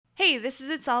Hey, this is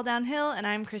It's All Downhill, and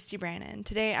I'm Christy Brannon.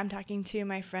 Today I'm talking to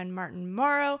my friend Martin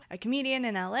Morrow, a comedian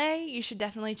in LA. You should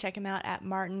definitely check him out at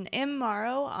Martin M.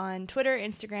 Morrow on Twitter,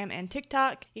 Instagram, and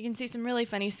TikTok. You can see some really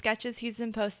funny sketches he's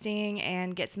been posting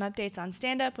and get some updates on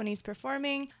stand up when he's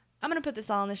performing. I'm going to put this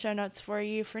all in the show notes for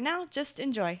you. For now, just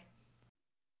enjoy.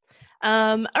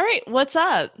 All right, what's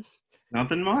up?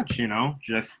 Nothing much,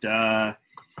 just doing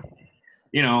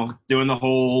the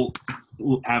whole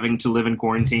having to live in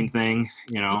quarantine thing,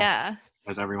 Yeah,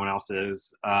 as everyone else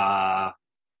is.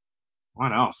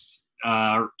 What else?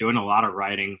 Doing a lot of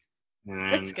writing,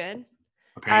 that's and good.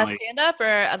 apparently, Stand up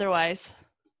or otherwise?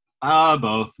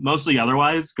 both, mostly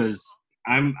otherwise, because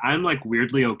I'm like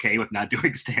weirdly okay with not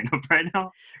doing stand up right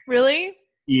now. Really?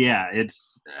 Yeah,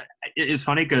 it's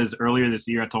funny because earlier this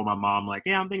year I told my mom like,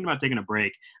 yeah, I'm thinking about taking a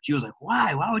break. She was like,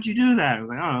 why? Why would you do that? I was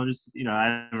like, oh, just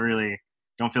I really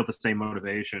don't feel the same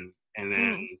motivation. And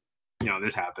then Mm.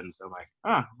 this happened, so I'm like,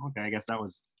 oh, okay, I guess that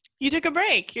was You took a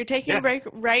break. You're taking a yeah. break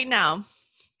right now.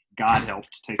 God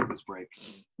helped take this break.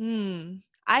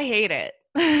 I hate it.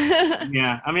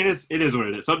 Yeah, I mean it is what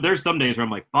it is. So there's some days where I'm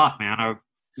like, fuck, man, I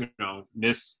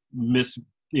miss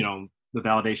the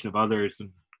validation of others and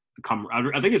come.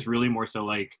 I think it's really more so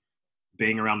like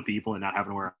being around people and not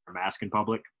having to wear a mask in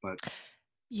public. But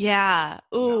Yeah.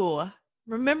 yeah, Ooh.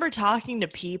 Remember talking to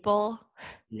people?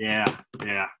 yeah,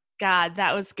 yeah. God,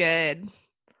 that was good.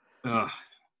 Ugh.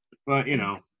 But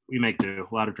we make do.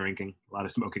 A lot of drinking, a lot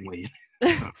of smoking weed.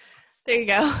 So, There you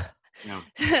go.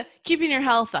 yeah, Keeping your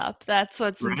health up. That's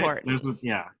what's right. important.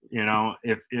 Yeah,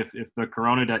 if the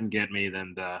corona doesn't get me,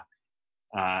 then the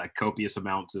copious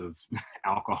amounts of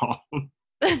alcohol.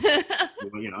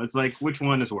 It's like which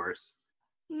one is worse?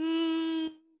 mm,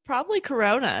 Probably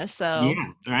Corona. So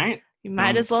Yeah, right. you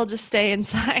might So as well just stay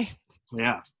inside.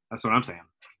 yeah, that's what I'm saying.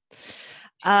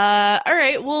 All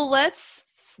right. Well, let's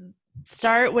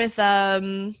start with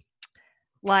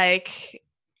like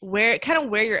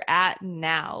where you're at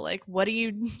now. Like what do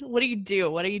you do?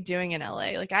 What are you doing in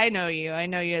LA? Like I know you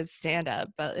as stand up,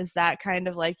 but is that kind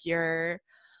of like your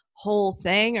whole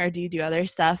thing, or do you do other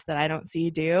stuff that I don't see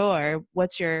you do, or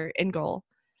what's your end goal?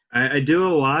 I do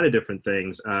a lot of different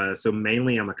things. So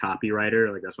mainly I'm a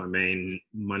copywriter. Like that's my main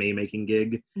money making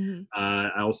gig. Mm-hmm.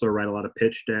 I also write a lot of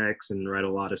pitch decks and write a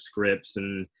lot of scripts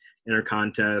and enter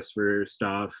contests for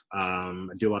stuff. I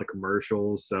do a lot of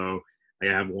commercials. So I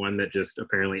have one that just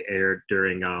apparently aired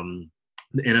during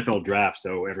the NFL draft.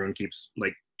 So everyone keeps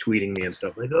like tweeting me and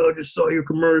stuff like, "Oh, I just saw your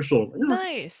commercial." Yeah.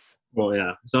 Nice. Well,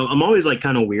 yeah. So I'm always like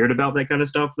kind of weird about that kind of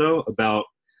stuff though. About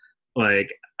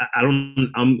like I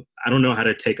don't know how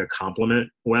to take a compliment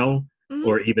well Mm-hmm.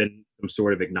 or even some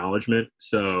sort of acknowledgement.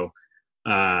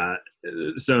 Uh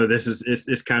so this is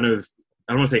it's kind of,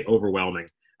 I don't want to say overwhelming.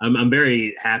 I'm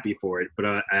very happy for it, but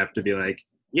I have to be like,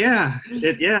 yeah,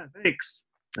 yeah, thanks.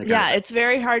 That kind of Yeah, thing. it's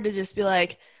very hard to just be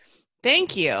like,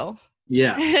 thank you,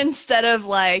 Yeah. instead of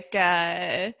like,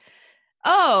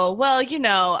 oh,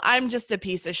 well, I'm just a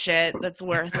piece of shit that's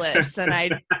worthless, and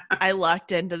I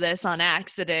lucked into this on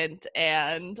accident,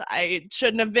 and I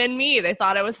shouldn't have been me. They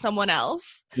thought I was someone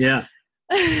else. Yeah.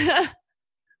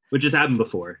 Which has happened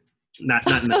before. Not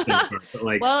in the same part, but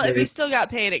like Well, if you still got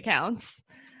paid, it counts.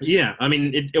 yeah, I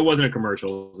mean, it wasn't a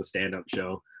commercial. It was a stand-up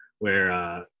show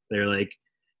where they're like,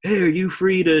 "Hey, are you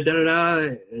free to da da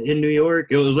da in New York?"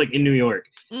 It was like in New York,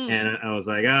 Mm, and I was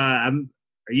like, "I'm.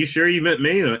 Are you sure you meant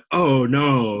me?" They're like, "Oh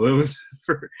no, it was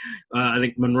for I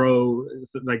think Monroe,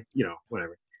 like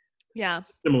whatever, yeah,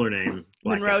 similar name,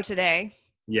 black Monroe guy." today.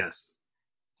 Yes,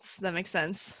 So that makes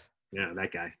sense. yeah,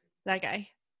 that guy. That guy.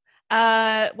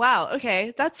 Wow.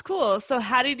 Okay, that's cool. So,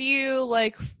 how did you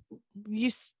like?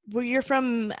 You're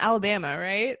from Alabama,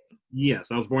 right?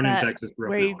 Yes, I was born in That Texas, grew up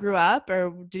where in you Alabama. grew up,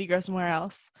 or did you go somewhere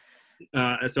else?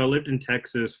 So I lived in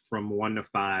Texas from 1 to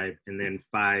 5, and then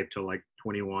 5 to like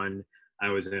 21, I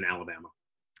was in Alabama.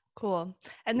 Cool.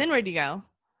 And then where'd you go?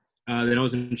 Then I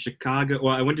was in Chicago.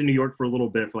 Well, I went to New York for a little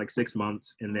bit for like 6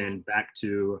 months, and Mhm. then back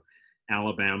to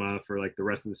Alabama for like the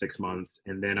rest of the 6 months,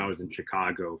 and then I was in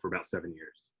Chicago for about 7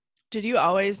 years. Did you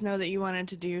always know that you wanted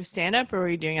to do stand up, or were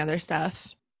you doing other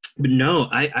stuff? But no,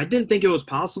 I didn't think it was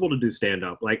possible to do stand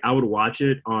up. Like I would watch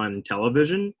it on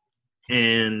television,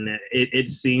 and it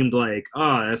seemed like,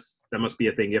 oh, that must be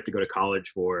a thing you have to go to college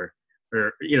for,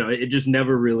 or it just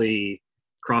never really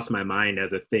crossed my mind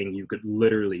as a thing you could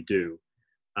literally do.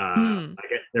 Hmm.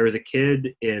 There was a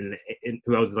kid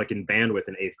who I was like in band with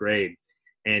in 8th grade,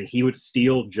 and he would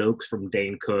steal jokes from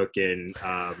Dane Cook and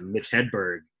Mitch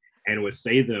Hedberg and would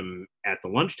say them at the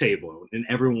lunch table, and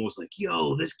everyone was like,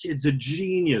 "Yo, this kid's a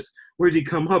genius. Where'd he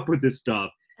come up with this stuff?"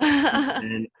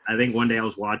 And I think one day I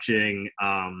was watching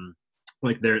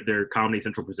like their Comedy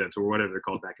Central Presents or whatever they're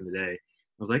called back in the day.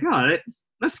 I was like, oh,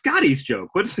 that's Scotty's joke.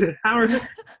 How are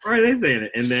they saying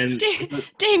it? And then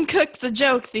Dane Cook's a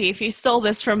joke thief. He stole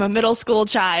this from a middle school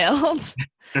child.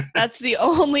 That's the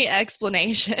only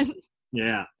explanation.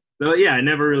 Yeah. So yeah, I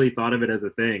never really thought of it as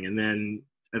a thing. And then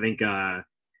I think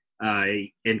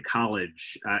in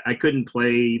college, I couldn't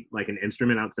play like an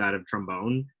instrument outside of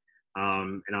trombone,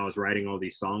 and I was writing all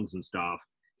these songs and stuff.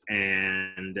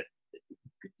 And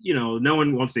no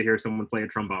one wants to hear someone play a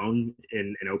trombone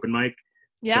in an open mic.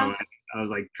 Yeah. So I was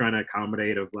like trying to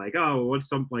accommodate of like, oh, what's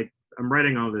some like I'm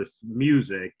writing all this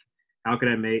music. How could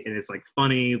I make and it's like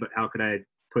funny, but how could I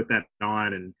put that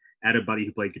on? And I had a buddy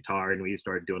who played guitar, and we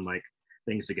started doing like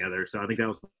things together. So I think that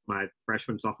was my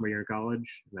freshman, sophomore year in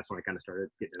college, and that's when I kind of started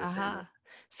getting into stand-up.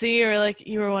 So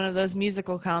you were one of those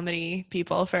musical comedy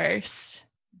people first.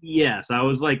 Yes, I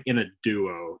was like in a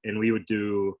duo, and we would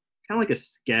do kind of like a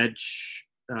sketch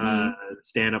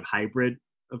stand-up hybrid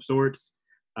of sorts.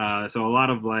 So a lot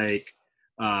of like,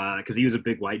 because he was a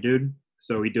big white dude,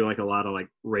 so we do like a lot of like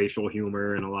racial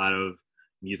humor and a lot of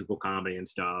musical comedy and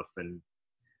stuff. And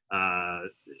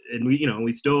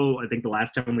we still, I think the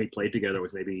last time we played together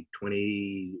was maybe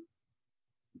 17,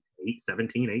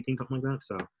 18, something like that.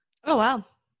 So. Oh, wow.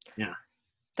 Yeah.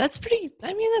 That's pretty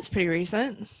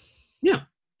recent. Yeah.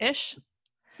 Ish.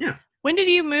 Yeah. When did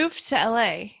you move to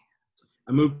LA?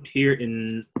 I moved here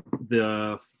in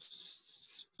the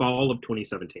fall of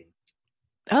 2017.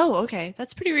 Oh, okay.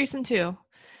 That's pretty recent too.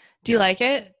 Do you like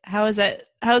it? How is it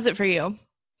for you?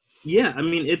 Yeah, I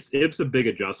mean, it's a big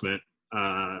adjustment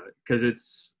because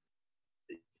this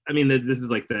is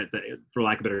like the, for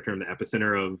lack of a better term, the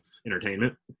epicenter of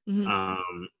entertainment.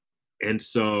 Mm-hmm. And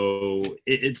so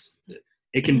it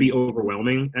can be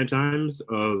overwhelming at times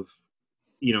of,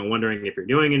 wondering if you're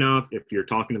doing enough, if you're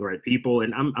talking to the right people.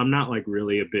 And I'm not like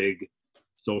really a big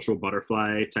social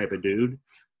butterfly type of dude.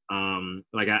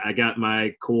 Like I got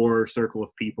my core circle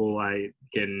of people I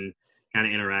can kind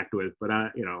of interact with, but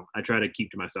I try to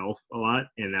keep to myself a lot,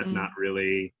 and that's not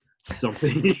really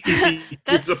something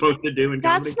you're supposed to do in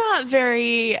comedy. That's not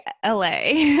very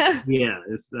LA. Yeah,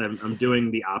 I'm doing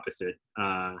the opposite.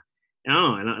 I don't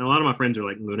know, and a lot of my friends are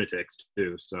like lunatics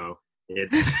too, so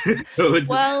it's a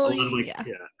lot of like,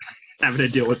 having to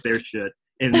deal with their shit.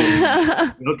 And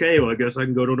then, okay, well, I guess I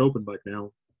can go to an open mic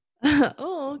now.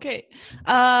 Oh, okay.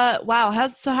 Wow.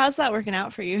 How's that working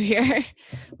out for you here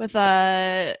with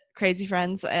crazy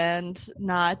friends and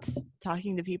not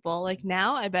talking to people? Like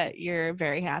now, I bet you're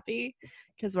very happy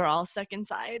because we're all stuck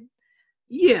inside.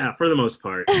 Yeah, for the most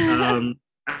part.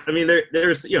 I mean,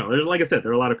 there's like I said,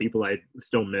 there are a lot of people I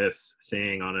still miss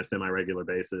seeing on a semi-regular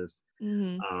basis.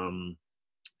 Mm-hmm.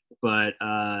 But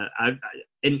I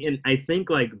think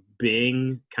like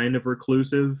being kind of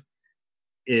reclusive,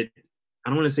 I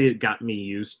don't want to say it got me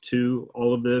used to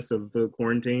all of this of the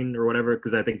quarantine or whatever,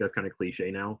 because I think that's kind of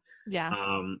cliche now. Yeah.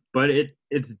 But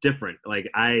it's different. Like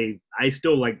I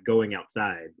still like going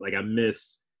outside. Like I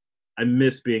miss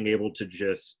being able to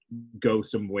just go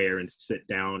somewhere and sit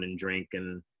down and drink,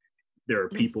 and there are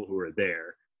people who are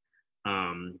there.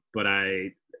 But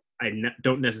I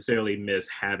don't necessarily miss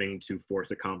having to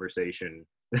force a conversation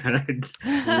that I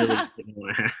really didn't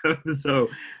want to have. So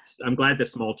I'm glad that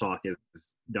small talk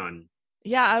is done.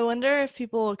 Yeah, I wonder if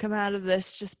people will come out of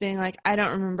this just being like, I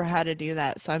don't remember how to do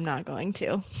that, so I'm not going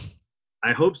to.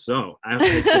 I hope so.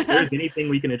 If there's anything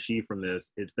we can achieve from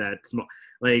this, it's that small.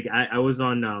 Like I was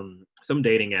on some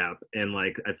dating app, and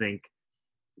like I think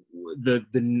the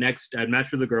next I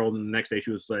matched with a girl, and the next day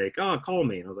she was like, "Oh, call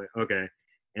me." And I was like, "Okay."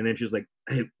 And then she was like,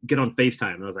 "Hey, get on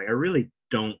FaceTime." And I was like, "I really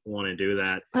don't want to do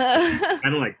that."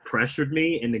 Kind of like pressured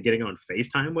me into getting on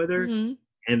FaceTime with her, mm-hmm.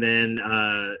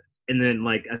 And then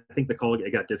like I think the call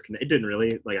got disconnected. It didn't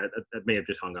really, like I may have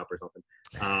just hung up or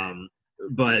something.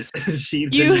 But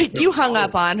you hung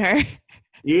up on her.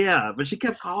 Yeah, but she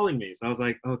kept calling me, so I was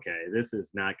like, okay, this is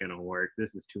not gonna work.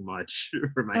 This is too much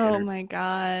for my energy. My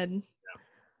God. Yeah.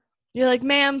 You're like,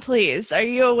 ma'am, please, are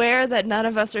you aware that none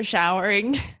of us are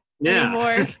showering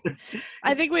anymore?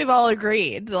 I think we've all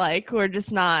agreed, like, we're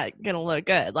just not gonna look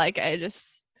good. Like,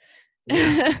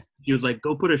 yeah. She was like,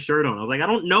 go put a shirt on. I was like, I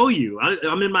don't know you.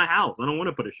 I'm in my house. I don't want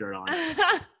to put a shirt on.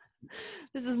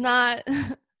 This is not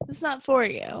for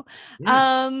you.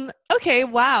 Yeah. Okay,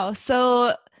 wow.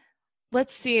 So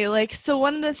let's see. Like, so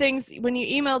one of the things when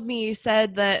you emailed me, you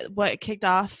said that what kicked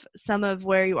off some of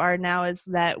where you are now is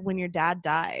that when your dad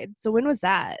died. So when was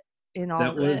that in all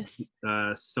of this? That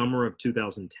was summer of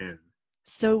 2010.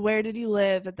 So where did you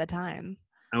live at the time?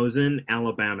 I was in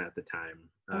Alabama at the time.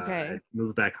 Okay. I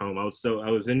moved back home. I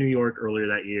was in New York earlier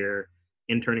that year,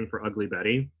 interning for Ugly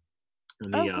Betty.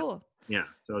 Cool. Yeah.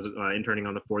 So I was interning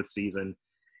on the 4th season.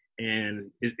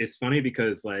 And it's funny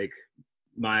because like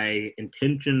my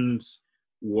intentions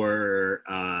were,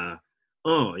 I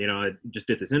just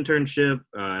did this internship.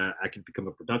 I could become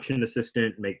a production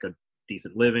assistant, make a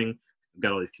decent living. I've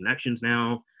got all these connections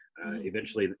now.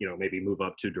 Eventually, maybe move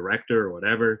up to director or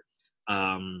whatever.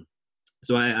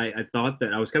 So I thought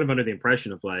that I was kind of under the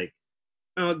impression of like,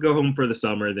 I'll go home for the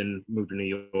summer, then move to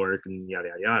New York and yada,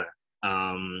 yada,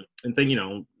 yada. And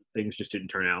things just didn't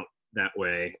turn out that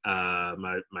way.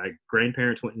 My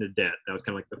grandparents went into debt. That was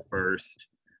kind of like the first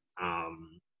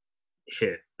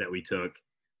hit that we took.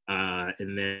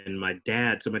 And then my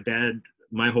dad,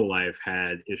 my whole life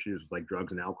had issues with like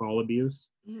drugs and alcohol abuse.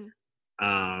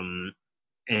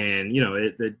 And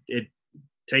it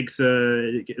takes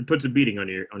it puts a beating on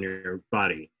your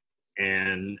body,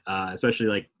 and especially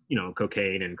like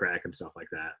cocaine and crack and stuff like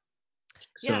that.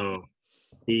 So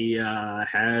he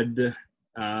had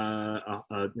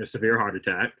a severe heart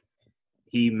attack.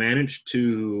 He managed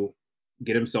to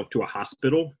get himself to a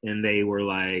hospital, and they were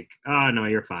like, "Oh no,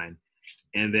 you're fine."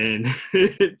 And then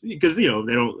because a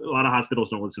lot of hospitals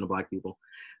don't listen to Black people.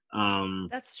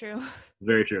 That's true.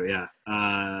 Very true. Yeah.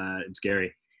 It's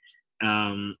scary.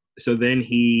 So then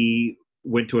he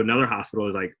went to another hospital.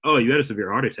 It was like, "Oh, you had a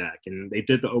severe heart attack," and they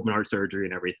did the open heart surgery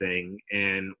and everything.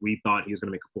 And we thought he was going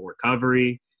to make a full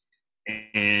recovery.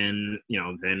 And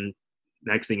then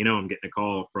next thing you know, I'm getting a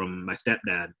call from my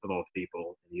stepdad of all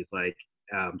people, and he's like,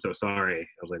 "I'm so sorry."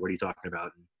 I was like, "What are you talking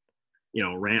about?" And,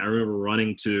 I remember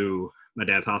running to my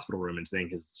dad's hospital room and seeing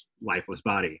his lifeless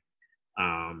body.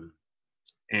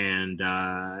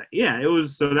 It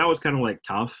was, so that was kind of like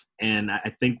tough. And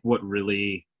I think what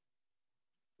really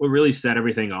set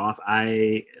everything off,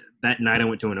 that night I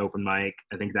went to an open mic.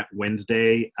 I think that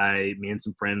Wednesday, me and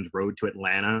some friends rode to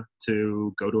Atlanta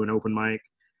to go to an open mic.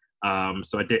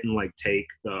 So I didn't like take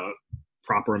the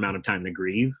proper amount of time to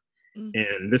grieve.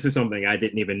 And this is something I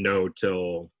didn't even know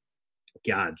till,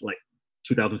 like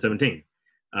 2017.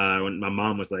 When my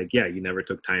mom was like, "Yeah, you never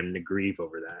took time to grieve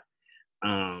over that."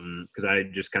 Because I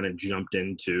just kind of jumped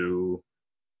into,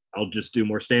 I'll just do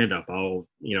more stand-up. I'll,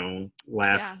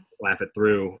 laugh it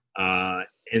through.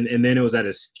 And then it was at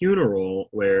his funeral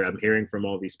where I'm hearing from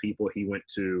all these people he went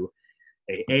to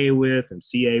AA with and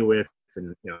CA with,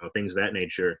 and things of that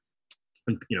nature.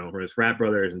 And, from his frat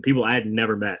brothers and people I had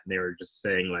never met, and they were just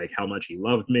saying like how much he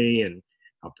loved me and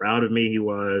how proud of me he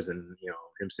was, and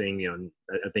him saying,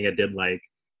 I think I did like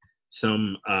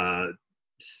some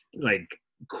like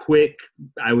quick,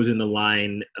 I was in the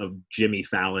line of Jimmy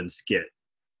Fallon skit,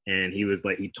 and he was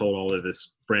like, he told all of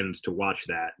his friends to watch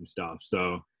that and stuff.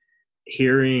 So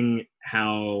hearing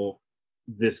how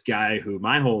this guy who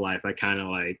my whole life I kind of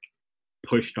like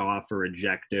pushed off or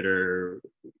rejected or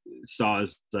saw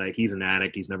as like he's an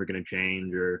addict, he's never going to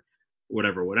change or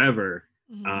whatever.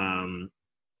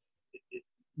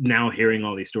 Now hearing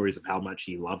all these stories of how much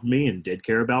he loved me and did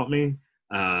care about me,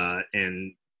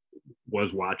 and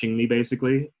was watching me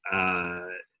basically, and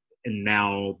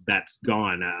now that's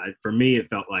gone. For me, it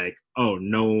felt like, oh,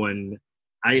 no one.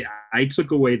 I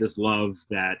took away this love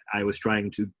that I was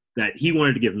that he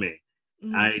wanted to give me.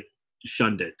 I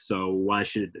shunned it. So why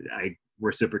should I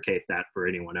reciprocate that for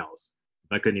anyone else?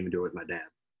 I couldn't even do it with my dad.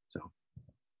 So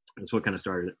that's what kind of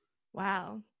started it.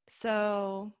 Wow.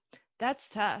 So that's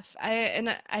tough.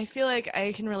 I feel like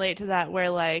I can relate to that, where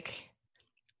like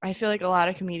I feel like a lot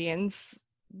of comedians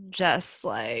just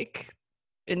like,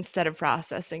 instead of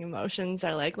processing emotions,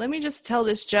 are like, let me just tell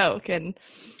this joke. And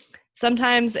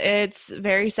sometimes it's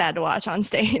very sad to watch on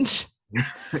stage.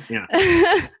 Yeah.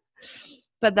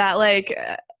 But that like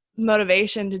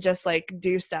motivation to just like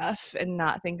do stuff and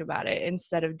not think about it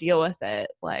instead of deal with it.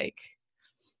 Like,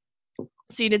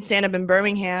 so you did stand up in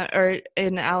Birmingham or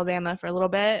in Alabama for a little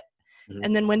bit.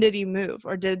 And then when did you move,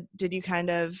 or did you kind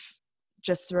of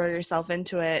just throw yourself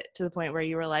into it to the point where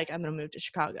you were like, I'm going to move to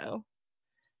Chicago?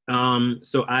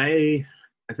 So I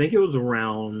think it was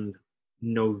around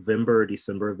November,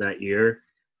 December of that year.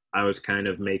 I was kind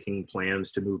of making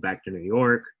plans to move back to New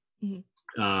York.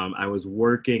 I was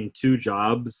working 2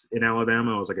 jobs in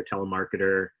Alabama. I was like a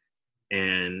telemarketer,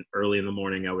 and early in the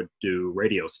morning I would do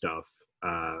radio stuff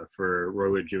for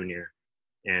Roy Wood Jr.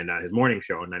 and his morning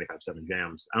show on 95.7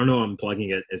 Jams. I don't know, I'm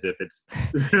plugging it as if it's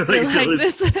this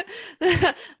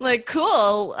like,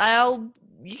 cool.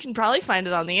 You can probably find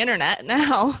it on the internet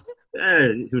now.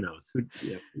 Who knows?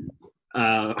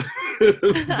 But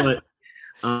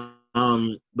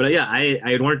yeah, I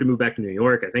had wanted to move back to New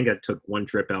York. I think I took one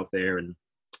trip out there, and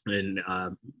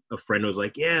a friend was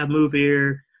like, "Yeah, move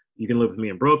here. You can live with me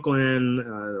in Brooklyn.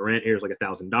 The rent here is like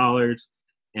 $1,000."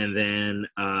 And then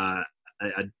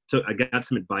I got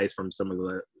some advice from some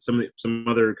other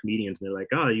comedians, and they're like,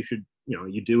 oh, you should,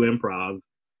 you do improv,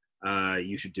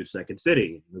 you should do Second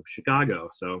City, move to Chicago.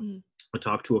 So I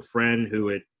talked to a friend who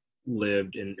had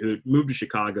moved to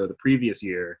Chicago the previous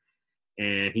year,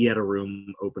 and he had a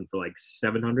room open for like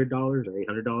 $700 or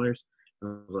 $800. I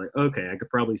was like, okay, I could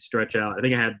probably stretch out. I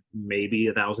think I had maybe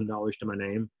 $1,000 to my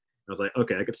name. I was like,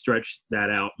 okay, I could stretch that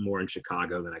out more in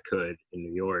Chicago than I could in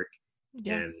New York,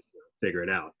 and figure it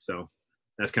out. So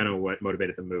that's kind of what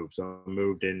motivated the move. So I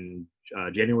moved in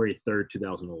January 3rd,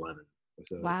 2011.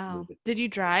 So wow. Did you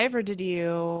drive or did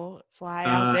you fly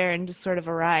out there and just sort of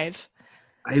arrive?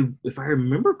 If I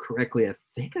remember correctly, I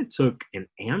think I took an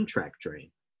Amtrak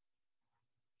train.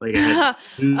 Like I had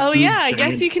I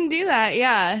guess you can do that.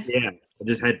 Yeah. Yeah. I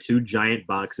just had 2 giant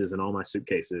boxes and all my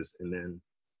suitcases, and then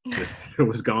it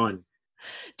was gone.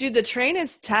 Dude, the train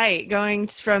is tight. Going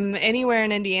from anywhere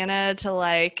in Indiana to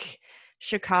like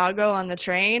Chicago on the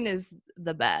train is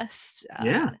the best.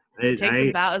 It takes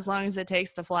about as long as it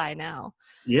takes to fly now.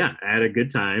 Yeah, I had a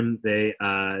good time. They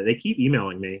keep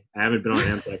emailing me. I haven't been on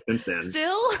Amtrak since then.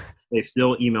 Still? They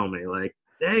still email me like,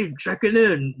 hey, check it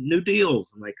in, new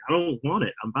deals. I'm like, I don't want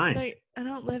it. I'm fine. Like, I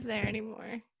don't live there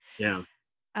anymore. Yeah.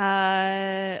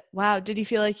 Wow. Did you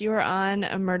feel like you were on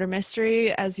a murder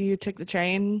mystery as you took the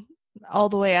train all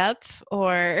the way up,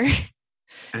 or?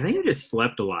 I think I just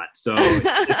slept a lot. So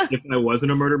if I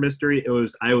wasn't a murder mystery,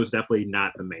 I was definitely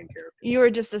not the main character. You were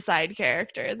just a side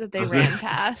character that they ran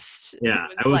past. Yeah,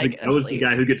 I was the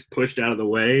guy who gets pushed out of the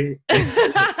way.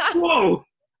 Whoa!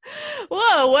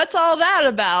 What's all that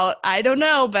about? I don't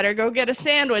know. Better go get a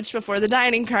sandwich before the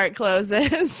dining cart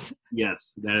closes.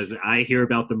 Yes, I hear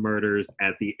about the murders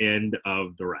at the end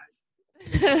of the ride.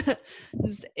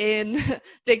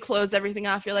 They close everything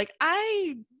off. You're like,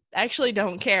 I actually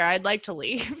don't care. I'd like to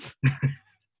leave.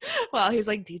 While he's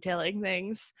like detailing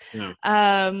things. Yeah.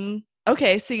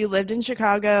 Okay, so you lived in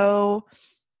Chicago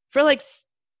for like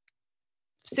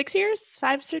 6 years,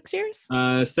 5-6 years?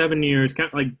 7 years, kind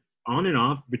of like on and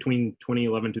off between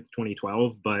 2011 to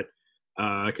 2012, but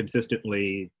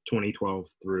consistently 2012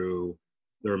 through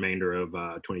the remainder of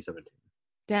 2017.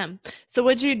 Damn. So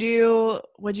what'd you do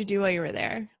while you were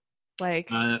there? Like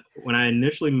when I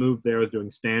initially moved there, I was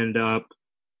doing stand-up.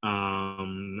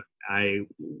 I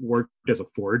worked as a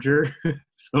forager,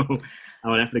 so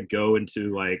I would have to go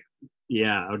into I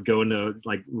would go into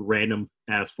like random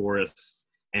ass forests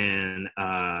and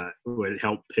would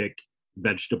help pick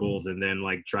vegetables and then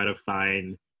like try to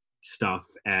find stuff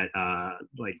at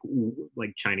like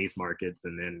Chinese markets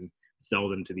and then sell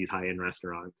them to these high-end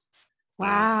restaurants.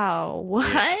 Wow.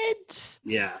 What?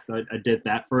 Yeah. So I did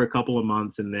that for a couple of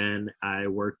months, and then I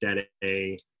worked at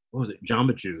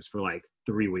Jamba Juice for like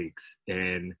 3 weeks,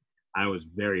 and I was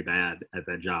very bad at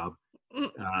that job. And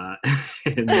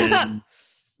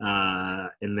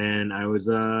then I was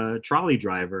a trolley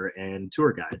driver and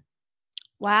tour guide.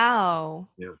 Wow.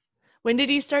 Yeah. When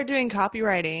did you start doing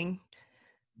copywriting?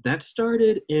 That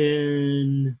started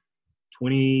in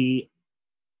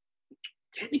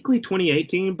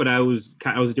 2018, but I used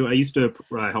to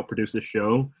help produce this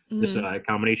show, this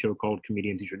comedy show called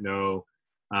Comedians You Should Know.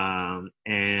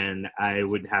 And I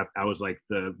was like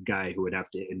the guy who would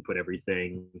have to input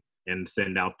everything and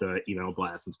send out the email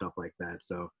blasts and stuff like that.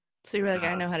 So you were like,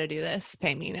 I know how to do this.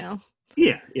 Pay me now.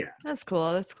 Yeah. That's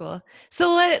cool.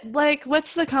 So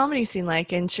what's the comedy scene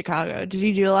like in Chicago? Did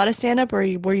you do a lot of stand-up, or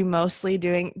were you mostly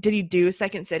did you do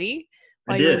Second City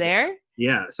while you were there?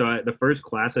 Yeah. So the first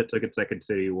class I took at Second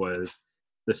City was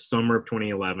the summer of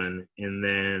 2011. And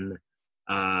then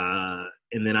I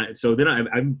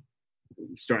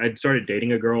started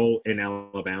dating a girl in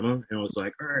Alabama, and I was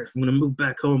like, all right, I'm going to move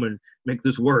back home and make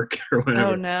this work or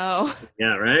whatever. Oh no.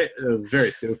 Yeah. Right. It was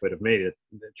very stupid of me to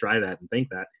try that and think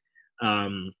that.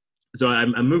 So I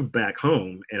moved back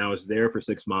home, and I was there for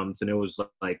 6 months, and it was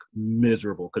like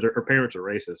miserable because her parents are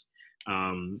racist.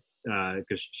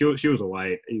 Because she was a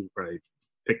white. You probably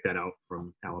picked that out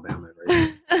from Alabama,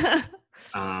 right?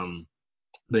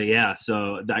 But yeah,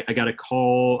 so I got a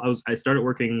call. I started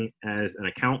working as an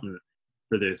accountant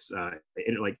for this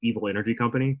evil energy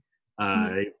company.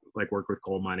 I work with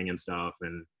coal mining and stuff,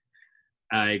 and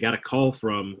I got a call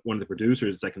from one of the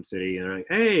producers at Second City, and they're like,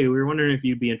 "Hey, we were wondering if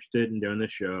you'd be interested in doing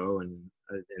this show." And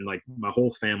like my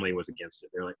whole family was against it.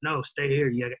 They're like, "No, stay here.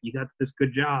 You got this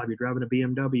good job. You're driving a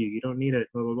BMW. You don't need it."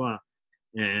 Blah blah blah.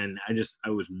 And I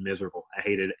was miserable. I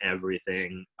hated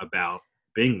everything about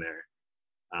being there.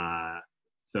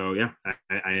 So yeah, I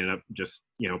ended up just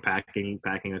packing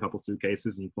a couple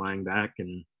suitcases and flying back,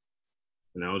 and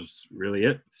that was really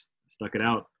it. Stuck it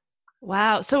out.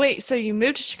 Wow. So wait, so you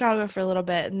moved to Chicago for a little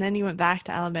bit and then you went back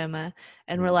to Alabama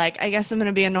and were Mhm. like, I guess I'm going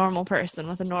to be a normal person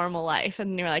with a normal life.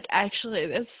 And you're like, actually,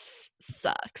 this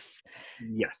sucks.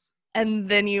 Yes. And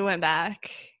then you went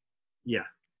back. Yeah.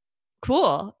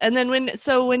 Cool. And then when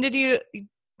did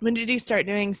you start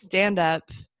doing stand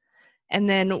up? And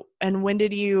when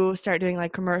did you start doing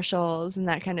like commercials and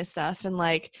that kind of stuff? And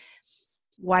like,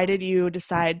 why did you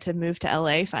decide to move to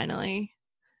LA finally?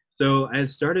 So I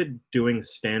started doing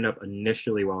stand up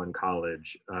initially while in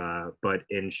college, but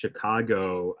in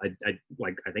Chicago, I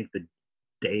think the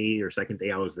day or second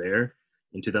day I was there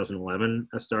in 2011,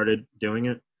 I started doing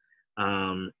it.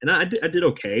 And I did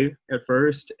okay at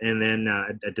first, and then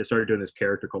I just started doing this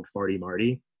character called Farty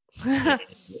Marty, and,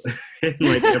 and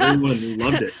like everyone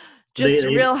loved it. Just They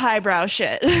real highbrow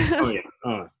shit. oh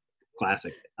yeah,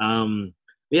 classic.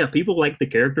 Yeah, people like the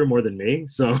character more than me,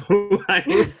 so I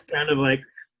was kind of like,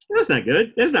 that's not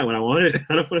good. That's not what I wanted.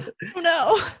 I don't want to. Oh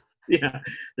no. Yeah,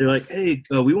 they're like, hey,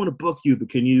 we want to book you, but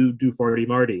can you do Farty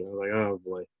Marty? I was like, oh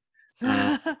boy.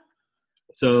 Uh,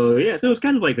 so yeah, so it was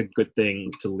kind of like a good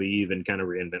thing to leave and kind of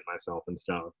reinvent myself and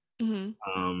stuff. Hmm.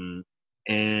 Um,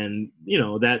 and you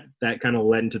know that kind of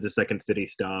led into the Second City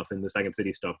stuff, and the Second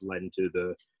City stuff led into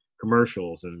the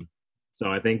commercials, and so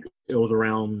I think it was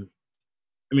around.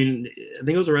 I mean, I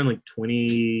think it was around like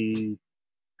 2013,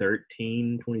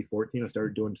 2014. I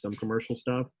started doing some commercial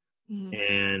stuff, Hmm.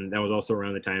 and that was also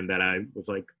around the time that I was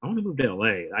like, I want to move to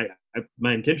LA.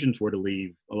 My intentions were to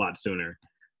leave a lot sooner,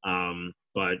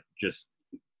 but just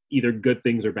either good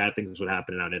things or bad things would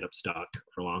happen, and I'd end up stuck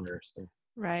for longer. So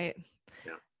Right.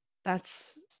 yeah.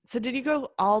 That's so did you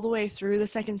go all the way through the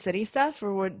Second City stuff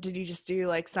or did you just do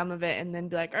like some of it and then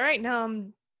be like, all right, now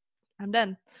I'm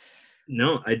done.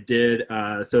 No, I did.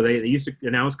 So they used to,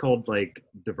 and now it's called like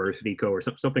Diversity Co or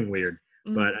something weird.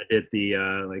 Mhm. But I did the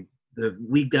like the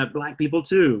We Got Black People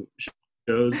Too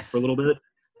shows for a little bit.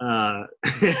 And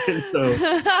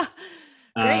so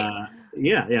Great.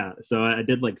 yeah. So I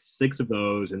did like 6 of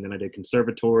those, and then I did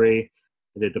conservatory.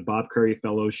 I did the Bob Curry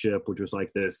Fellowship, which was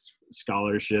like this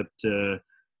scholarship to,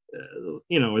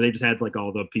 where they just had like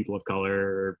all the people of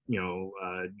color,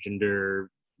 gender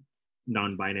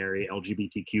non-binary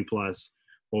LGBTQ plus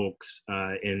folks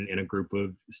in a group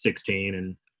of 16,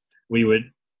 and we would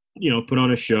put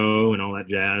on a show and all that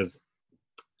jazz,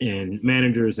 and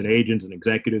managers and agents and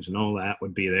executives and all that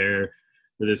would be there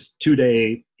for this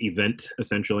 2-day event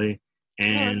essentially. Oh,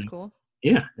 that's And cool.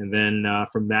 yeah, and then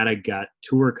from that I got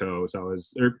Tourco. So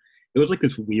it was like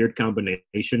this weird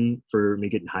combination for me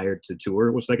getting hired to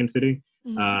tour with Second City,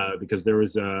 Mhm. because there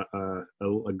was a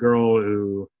girl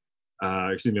who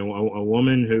excuse me, a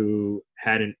woman who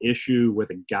had an issue with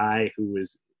a guy who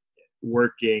was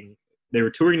working. They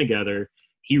were touring together.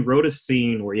 He wrote a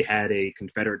scene where he had a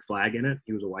Confederate flag in it.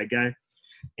 He was a white guy,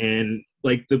 and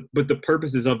the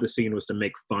purposes of the scene was to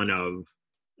make fun of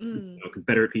Mm.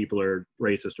 Confederate people or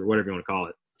racist or whatever you want to call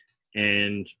it.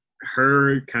 And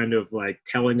her kind of like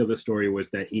telling of the story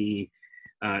was that he,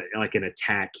 like an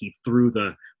attack, he threw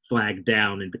the flag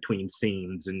down in between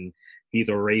scenes, and he's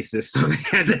a racist, so they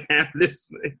had to have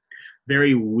this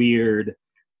very weird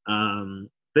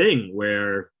thing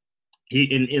where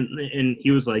and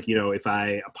he was like, if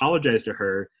I apologize to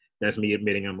her, that's me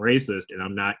admitting I'm racist, and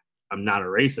I'm not a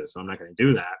racist, so I'm not going to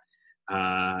do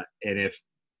that. And if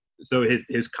so,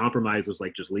 his compromise was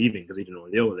like just leaving because he didn't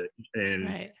want to deal with it,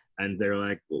 Right. and they're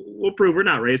like, we'll prove we're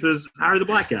not racist. Hire the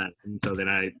black guy. And so then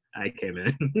I came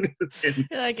in. And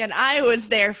You're like, and I was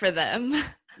there for them.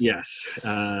 yes,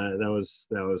 that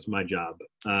was my job.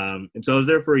 And so I was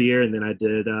there for a year, and then I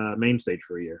did main stage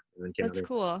for a year, and then came out That's here.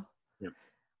 cool. Yeah.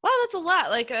 Wow, that's a lot.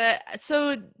 Like,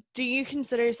 so do you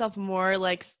consider yourself more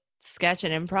like sketch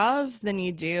and improv than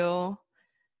you do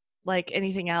like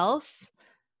anything else?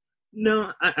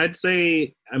 No, I'd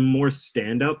say I'm more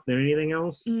stand up than anything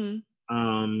else. Hmm.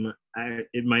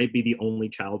 It might be the only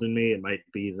child in me. It might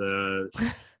be the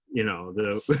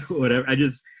whatever.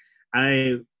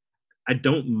 I I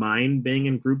don't mind being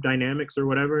in group dynamics or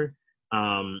whatever,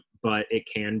 but it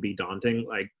can be daunting.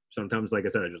 Like sometimes, like I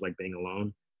said, I just like being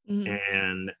alone. Hmm.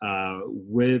 And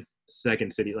with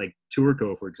Second City, like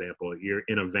Tourco, for example, you're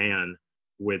in a van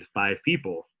with 5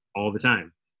 people all the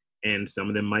time, and some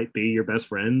of them might be your best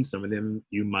friends. Some of them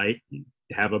you might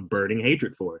have a burning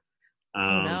hatred for. Oh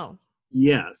Um, no.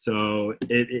 yeah, so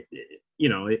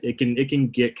it can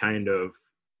get kind of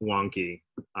wonky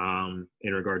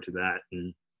in regard to that,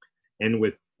 and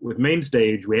with main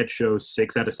stage we had shows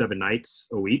 6 out of 7 nights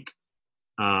a week.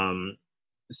 um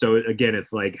so again,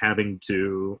 it's like having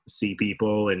to see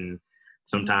people, and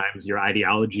Hmm. sometimes your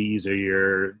ideologies or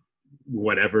your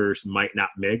whatevers might not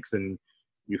mix, and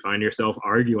you find yourself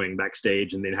arguing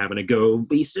backstage and then having to go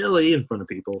be silly in front of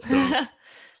people. So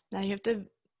now you have to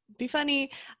be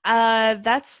funny.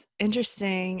 That's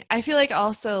interesting. I feel like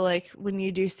also like when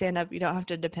you do stand up, you don't have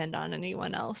to depend on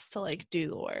anyone else to like do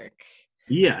the work.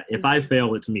 yeah, if I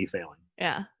fail, it's me failing.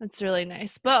 Yeah, that's really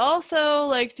nice. But also,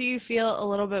 like, do you feel a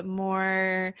little bit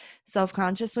more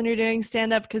self-conscious when you're doing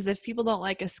stand-up? Because if people don't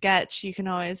like a sketch, you can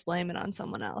always blame it on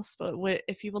someone else. But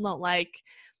if people don't like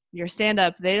your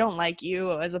stand-up, they don't like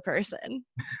you as a person.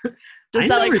 Does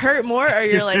that like hurt more, or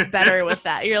you're like better with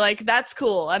that? You're like, that's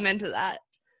cool. I'm into that.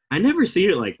 I never see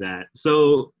it like that.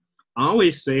 So I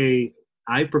always say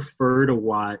I prefer to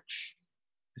watch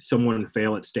someone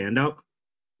fail at stand-up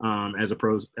as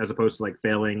opposed to like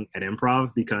failing at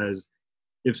improv, because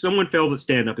if someone fails at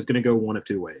stand-up, it's going to go one of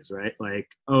two ways, right? Like,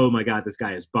 oh my God, this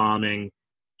guy is bombing.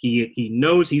 He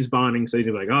knows he's bombing, so he's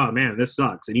gonna be like, oh man, this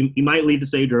sucks. And he might leave the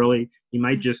stage early. He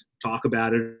might just talk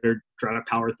about it or try to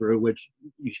power through, which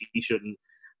he shouldn't.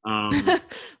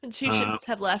 Which you should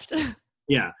have left.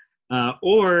 Yeah.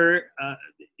 Or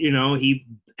he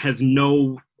has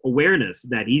no awareness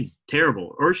that he's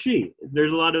terrible, or she.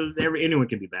 There's a lot of anyone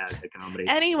can be bad at comedy.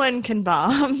 Anyone can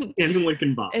bomb. Anyone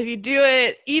can bomb. If you do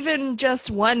it even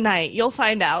just one night, you'll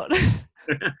find out.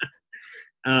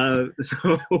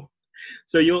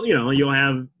 So you'll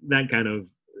have that kind of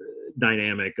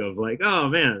dynamic of like, oh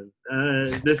man,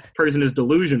 this person is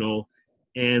delusional,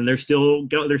 and they're still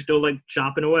like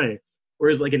chopping away.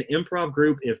 Whereas like an improv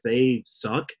group, if they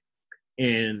suck,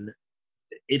 and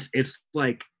it's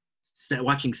like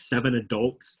watching 7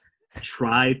 adults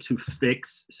try to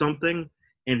fix something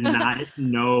and not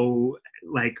know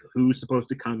like who's supposed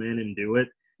to come in and do it.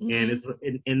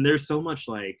 Mm-hmm. And there's so much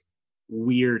like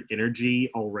weird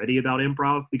energy already about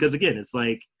improv, because again, it's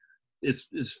like it's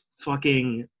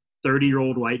fucking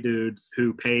 30-year-old white dudes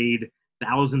who paid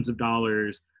thousands of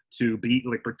dollars to be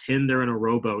like pretend they're in a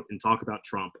rowboat and talk about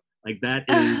Trump. Like that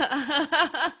is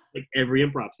like every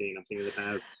improv scene I've seen in the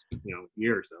past,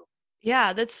 year or so.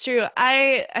 Yeah, that's true.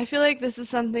 I feel like this is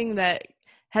something that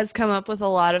has come up with a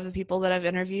lot of the people that I've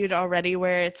interviewed already,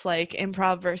 where it's like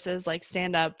improv versus like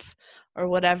stand-up or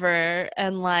whatever.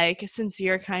 And like, since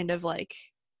you're kind of like,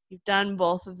 you've done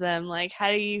both of them, like, how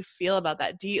do you feel about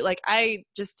that? Do you like, I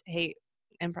just hate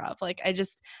improv. Like, I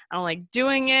don't like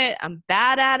doing it. I'm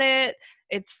bad at it.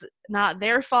 It's not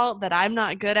their fault that I'm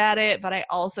not good at it, but I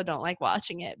also don't like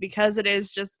watching it because it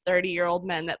is just 30-year-old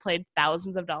men that paid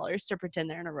thousands of dollars to pretend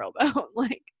they're in a rowboat.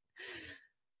 Like,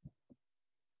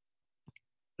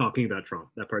 talking about Trump,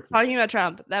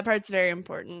 that part's very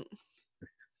important.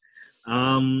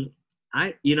 I'm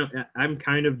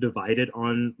kind of divided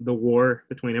on the war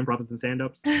between improvs and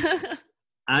stand-ups.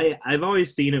 I've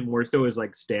always seen it more so as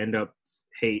like stand-ups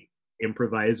hate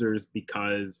improvisers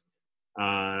because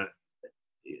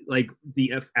like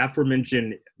the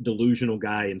aforementioned delusional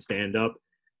guy in stand-up,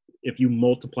 if you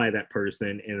multiply that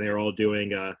person and they're all doing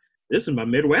this is my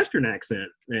Midwestern accent,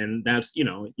 and that's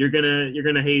you're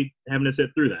gonna hate having to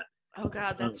sit through that. Oh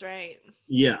God, that's right.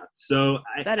 Yeah, so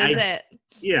that is it.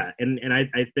 Yeah, and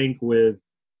I think with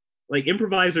like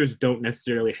improvisers don't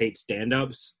necessarily hate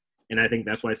stand-ups, and I think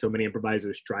that's why so many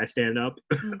improvisers try stand-up.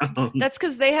 That's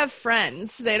because they have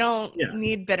friends. They don't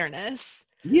need bitterness.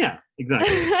 Yeah,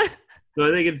 exactly. So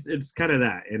I think it's kind of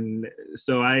that, and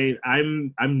so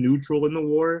I'm neutral in the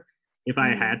war. If I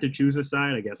had to choose a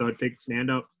side, I guess I would pick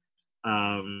stand-up,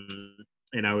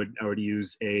 and I would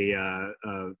use a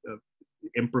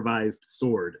improvised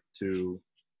sword to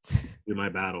do my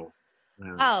battle.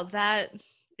 Oh, that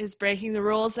is breaking the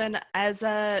rules, and as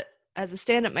a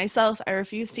stand-up myself, I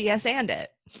refuse to yes and it.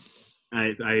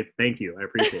 I thank you. I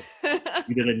appreciate it.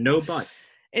 You get a no but.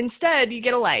 Instead, you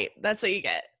get a light. That's what you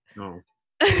get. Oh.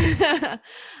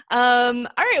 All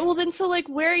right, well then, so like,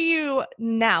 where are you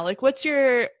now? Like,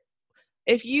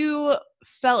 if you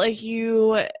felt like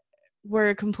you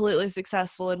were completely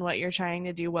successful in what you're trying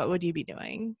to do, what would you be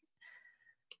doing?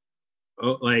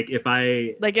 Oh, like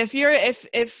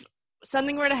if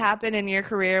something were to happen in your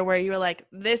career where you were like,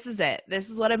 this is it,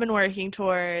 this is what I've been working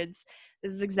towards,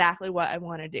 this is exactly what I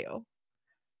want to do.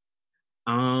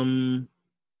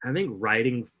 I think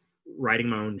writing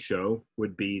my own show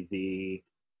would be the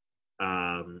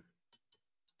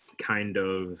kind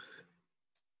of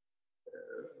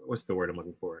what's the word I'm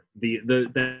looking for?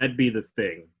 That'd be the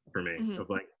thing for me. Mm-hmm. Of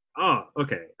like, oh,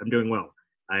 okay, I'm doing well.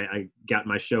 I got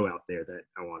my show out there that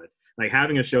I wanted. Like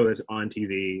having a show that's on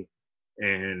TV,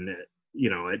 and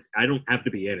I don't have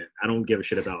to be in it. I don't give a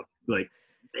shit about like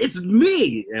it's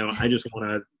me. I just want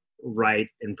to write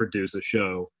and produce a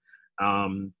show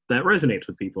that resonates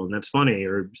with people and that's funny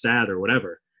or sad or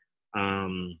whatever.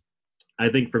 I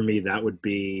think for me that would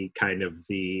be kind of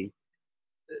the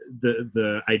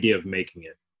idea of making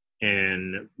it.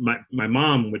 And my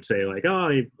mom would say like, "Oh,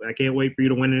 I can't wait for you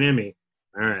to win an Emmy."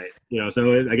 All right,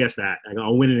 so I guess that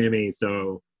I'll win an Emmy, so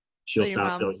So she'll your stop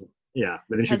mom feeling. Yeah,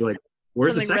 but then she'd be has like,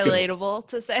 "Where's the something second one?" relatable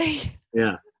to say.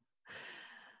 Yeah.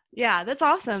 Yeah, that's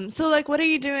awesome. So like what are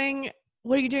you doing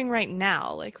right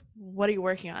now? Like what are you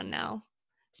working on now?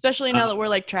 Especially now Uh, that we're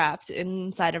like trapped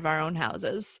inside of our own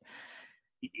houses.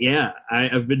 yeah,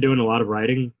 I've been doing a lot of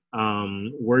writing,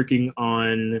 working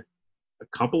on a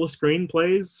couple of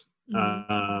screenplays.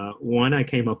 Mhm. One I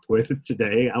came up with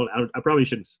today. I probably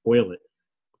shouldn't spoil it,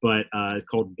 but it's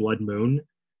called Blood Moon.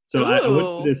 So I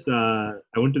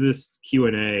went to Ooh. this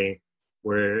Q&A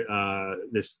where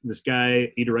this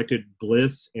guy, he directed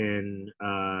Bliss and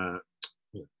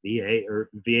VA or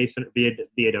VA Center,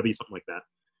 VAW, something like that.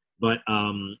 But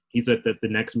he said that the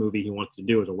next movie he wants to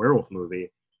do is a werewolf movie,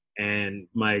 and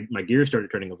my gears started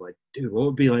turning of like, dude, what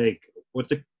would be like?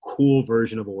 What's a cool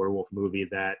version of a werewolf movie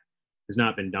that has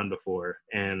not been done before?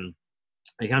 And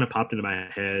it kind of popped into my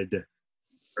head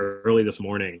early this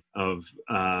morning of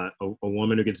a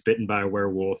woman who gets bitten by a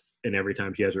werewolf, and every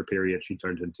time she has her period, she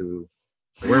turns into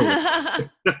a werewolf.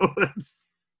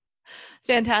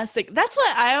 Fantastic. That's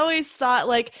what I always thought.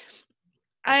 Like,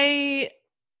 I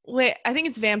I think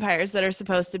it's vampires that are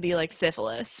supposed to be like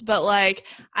syphilis, but like,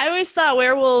 I always thought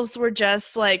werewolves were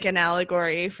just like an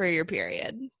allegory for your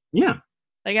period. Yeah,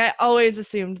 Like, I always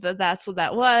assumed that that's what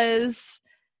that was.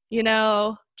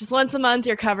 Just once a month,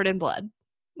 you're covered in blood.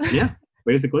 yeah,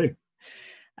 basically.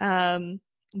 Um,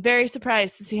 very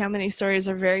surprised to see how many stories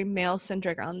are very male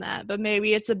centric on that, but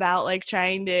maybe it's about like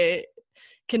trying to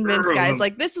convince guys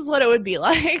like this is what it would be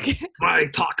like. My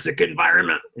toxic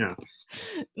environment. Yeah.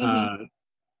 Mhm.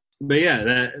 But yeah,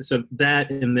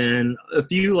 that and then a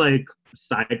few like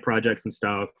side projects and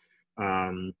stuff.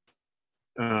 Um,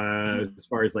 as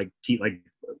far as like a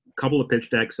couple of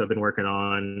pitch decks I've been working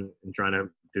on and trying to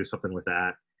do something with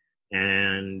that,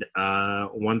 and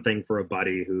one thing for a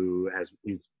buddy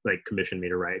he's like commissioned me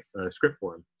to write a script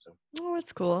for him. So Oh,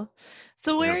 that's cool.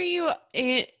 So where yeah. are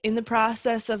you in the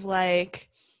process of like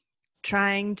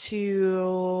trying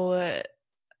to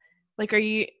like are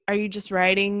you just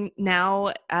writing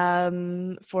now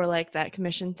for like that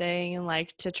commission thing and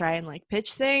like to try and like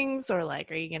pitch things, or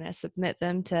like are you going to submit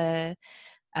them to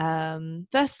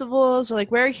festivals, or like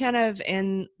where are you kind of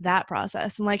in that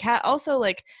process? And like also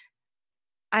like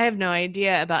I have no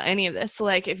idea about any of this. So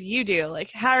like if you do,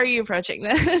 like how are you approaching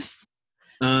this?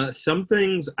 Some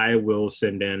things I will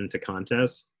send in to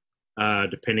contests,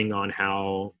 depending on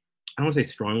how, I don't want to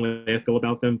say strongly I feel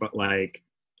about them, but like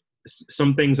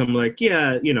some things I'm like,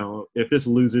 yeah, if this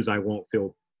loses, I won't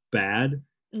feel bad.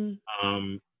 Mm.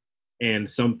 Um, and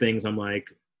some things I'm like,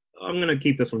 I'm gonna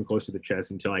keep this one close to the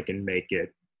chest until I can make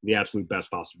it the absolute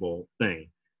best possible thing.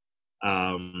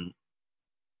 Um,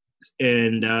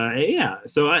 and yeah,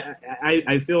 so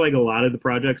I feel like a lot of the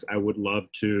projects I would love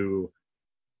to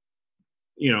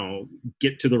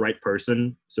get to the right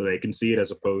person so they can see it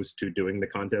as opposed to doing the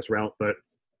contest route. But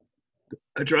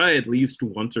I try at least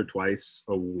once or twice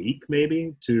a week,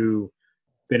 maybe, to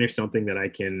finish something that I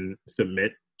can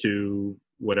submit to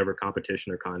whatever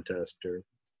competition or contest or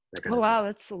that kind Oh of thing. wow,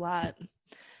 that's a lot.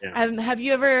 Yeah, Have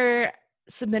you ever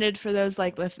submitted for those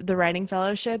like with the writing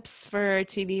fellowships for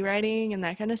TV writing and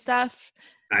that kind of stuff?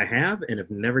 I have and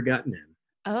have never gotten in.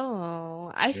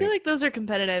 Oh, I Yeah. feel like those are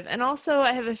competitive. And also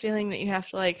I have a feeling that you have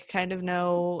to like kind of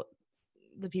know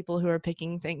the people who are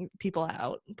picking people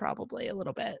out probably a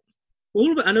little bit. A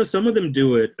little bit. I know some of them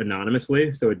do it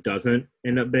anonymously, so it doesn't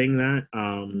end up being that.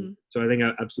 Mm. So I think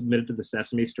I've submitted to the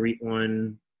Sesame Street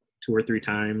one 2 or 3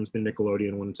 times, the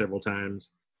Nickelodeon one several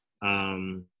times.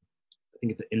 Um, I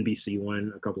think it's the NBC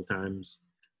one a couple times.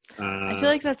 I feel Uh,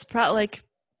 like that's like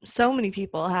so many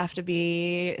people have to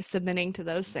be submitting to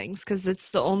those things because it's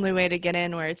the only way to get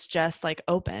in where it's just like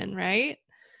open, right?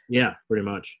 yeah, pretty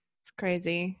much. It's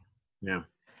crazy. Yeah.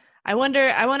 I want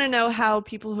to know how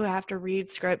people who have to read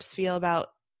scripts feel about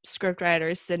script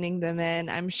writers sending them in.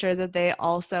 I'm sure that they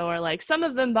also are like, some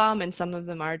of them bomb and some of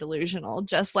them are delusional,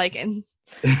 just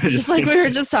Just like we were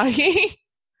just talking.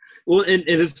 well, and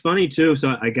it's funny too.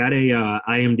 So I got a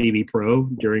IMDb Pro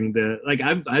during the like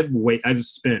I've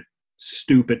spent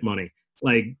stupid money,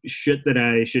 like shit that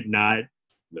I should not,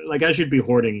 like I should be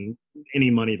hoarding any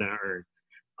money that I earn.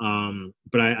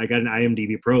 But I got an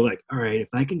IMDb Pro. Like, all right, if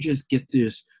I can just get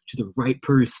this to the right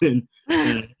person,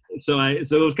 uh, so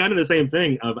it was kind of the same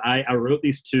thing. Of I wrote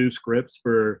these 2 scripts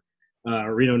for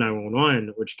Reno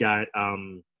 911, which got I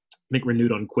think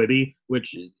renewed on Quibi,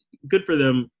 which good for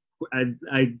them.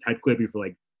 I had Quibi for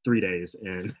like 3 days,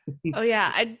 and Oh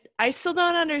yeah, I still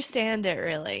don't understand it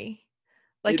really.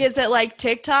 Like, it's is it like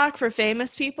TikTok for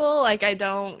famous people? Like, I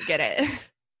don't get it.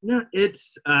 no,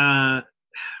 it's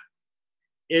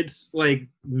like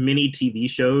mini TV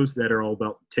shows that are all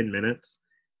about 10 minutes,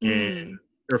 and Mm.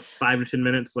 or 5 to 10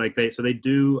 minutes. Like they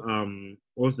do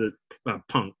what was it,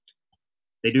 Punked.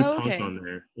 They do Oh, Punked okay. on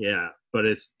there, yeah. But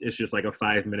it's just like a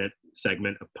 5 minute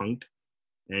segment of Punked,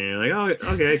 and you're like,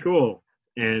 oh, okay, cool.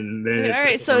 And then Okay, all it's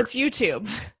right, so it's YouTube.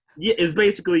 yeah, it's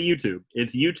basically YouTube.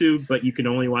 It's YouTube, but you can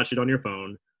only watch it on your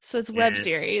phone. So it's web And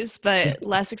series, but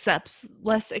less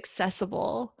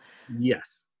accessible.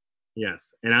 yes,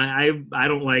 yes. And I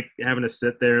don't like having to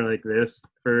sit there like this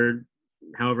for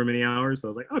however many hours. So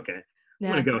I was like, okay, I'm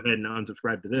gonna Yeah. go ahead and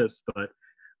unsubscribe to this. But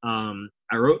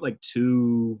I wrote like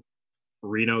 2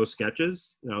 Reno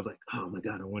sketches, and I was like, oh my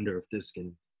god, I wonder if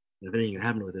anything can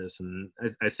happen with this. And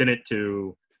I sent it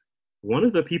to one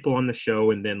of the people on the show,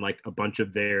 and then like a bunch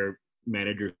of their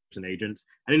managers and agents.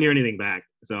 I didn't hear anything back,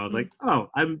 so I was Mm. like, oh,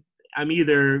 I'm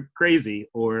either crazy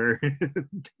or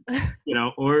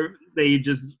or they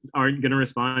just aren't going to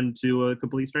respond to a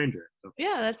complete stranger. So,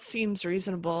 Yeah, that seems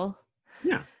reasonable.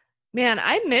 yeah. Man,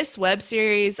 I miss web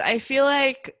series. I feel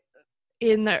like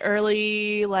in the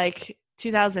early like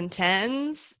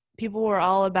 2010s, people were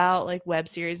all about like web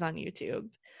series on YouTube.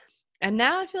 And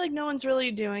now I feel like no one's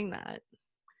really doing that.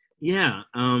 Yeah.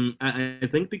 I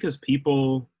think because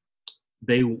people,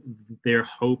 they, their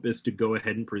hope is to go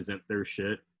ahead and present their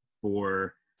shit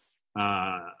for,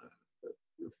 uh,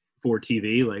 for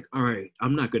TV. Like, all right,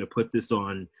 I'm not going to put this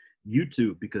on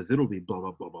YouTube because it'll be blah,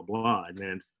 blah, blah, blah, blah. And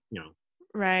then it's,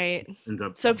 Right. ends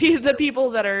up, So the people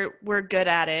that were good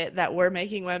at it, that were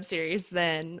making web series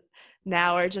then,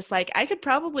 now are just like, I could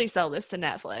probably sell this to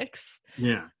Netflix.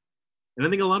 yeah. And I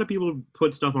think a lot of people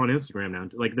put stuff on Instagram now.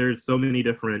 Like, there's so many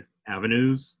different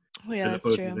avenues Oh yeah, as that's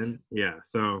opposed to true. then. Yeah.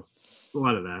 So a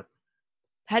lot of that.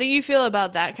 How do you feel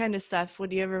about that kind of stuff?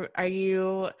 Are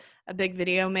you a big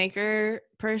video maker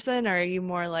person, or are you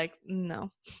more like, no?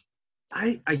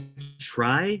 I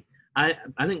try. I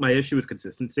think my issue is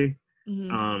consistency.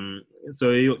 Hmm. Um, so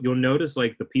you'll notice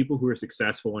like the people who are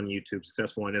successful on YouTube,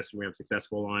 successful on Instagram,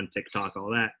 successful on TikTok,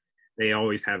 all that, they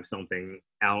always have something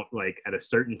out like at a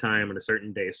certain time and a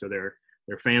certain day. So their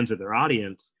fans or their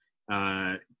audience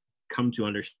uh, come to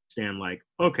understand like,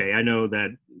 okay, I know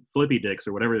that Flippy Dicks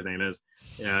or whatever his name is,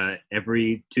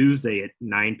 every Tuesday at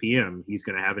 9 p.m. he's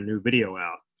gonna have a new video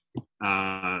out.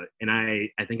 And I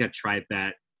think I tried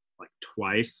that like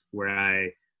twice where I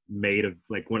made a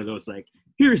like one of those like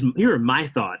here are my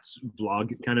thoughts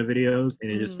vlog kind of videos, and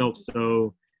it just Mm. felt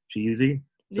so cheesy.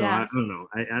 So I Yeah. don't know.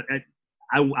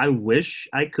 I wish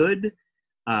I could,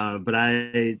 but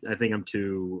I think I'm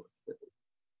too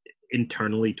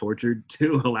internally tortured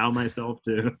to allow myself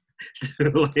to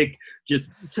like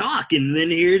just talk and then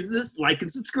here's this like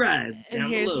and subscribe And down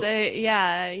here's below.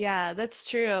 yeah, that's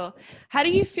true. How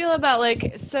do you feel about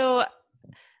like, so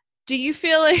do you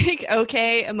feel like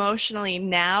okay emotionally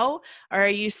now, or are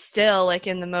you still like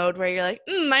in the mode where you're like,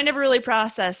 I never really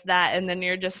processed that, and then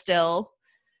you're just still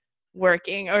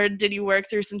working? Or did you work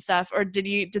through some stuff, or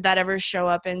did that ever show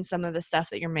up in some of the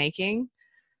stuff that you're making?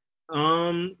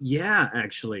 Yeah,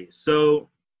 actually. So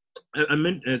I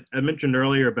mentioned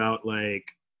earlier about like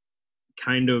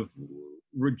kind of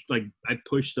like I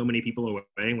pushed so many people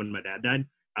away when my dad died.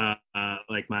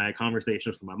 Like my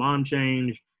conversations with my mom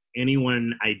changed.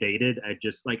 Anyone I dated, I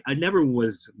just like I never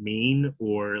was mean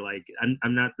or like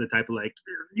I'm not the type of like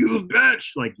you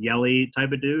bitch like yelly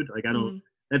type of dude. Like I don't.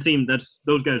 Mm. That's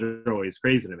those guys are always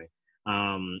crazy to me.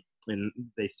 And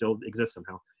they still exist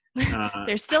somehow.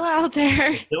 They're still out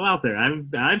there. Still out there.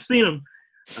 I've seen them.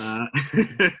 Uh,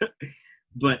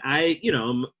 but I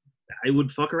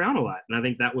would fuck around a lot, and I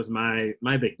think that was my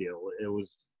big deal. It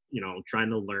was trying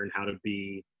to learn how to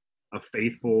be a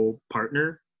faithful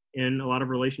partner in a lot of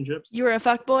relationships. You were a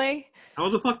fuck boy. I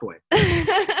was a fuckboy.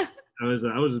 I was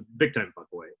a big time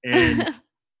fuckboy, and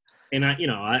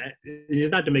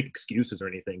it's not to make excuses or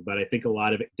anything, but I think a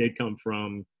lot of it did come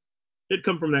from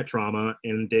that trauma,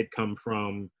 and did come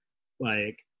from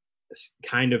like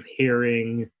kind of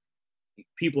hearing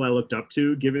people I looked up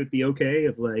to give it the okay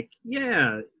of like,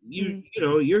 yeah, you're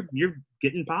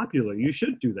getting popular. You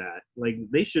should do that. Like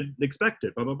they should expect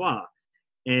it. Blah blah blah.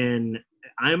 And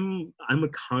I'm a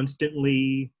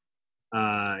constantly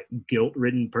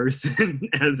guilt-ridden person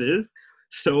as is.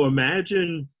 So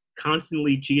imagine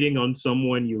constantly cheating on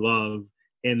someone you love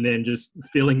and then just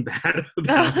feeling bad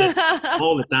about it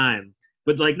all the time.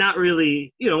 But like not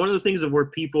really, one of those things of where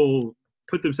people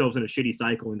put themselves in a shitty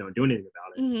cycle and don't do anything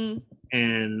about it. Hmm.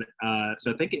 And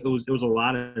so I think it was a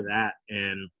lot of that.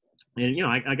 And And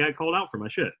I got called out for my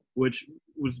shit, which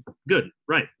was good,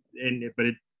 right? But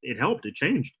it helped. It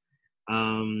changed.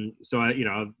 So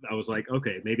I was like,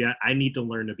 okay, maybe I need to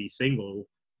learn to be single,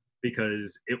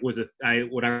 because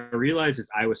what I realized is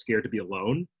I was scared to be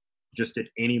alone, just at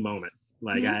any moment.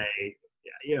 Like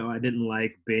Mm-hmm. I didn't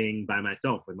like being by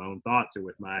myself with my own thoughts, or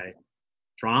with my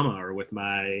trauma, or with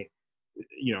my,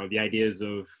 the ideas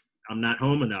of I'm not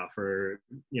home enough, or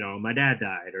my dad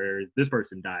died, or this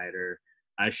person died, or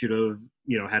I should have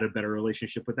had a better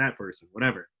relationship with that person,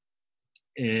 whatever.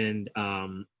 And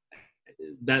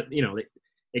that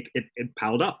it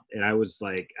piled up, and I was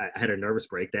like, I had a nervous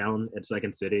breakdown at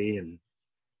Second City, and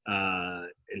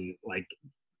like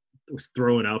was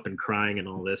throwing up and crying and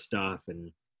all this stuff,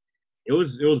 and it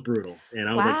was brutal. And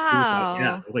I was like suicidal. Yeah,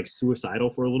 I Wow. was like suicidal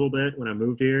for a little bit when I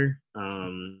moved here.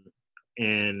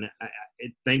 And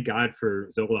thank God for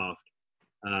Zoloft.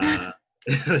 Uh,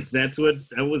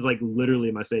 that was like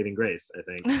literally my saving grace, I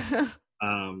think.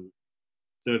 Um,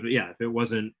 so if it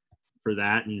wasn't for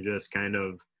that, and just kind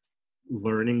of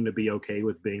learning to be okay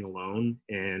with being alone,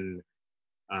 and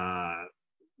uh,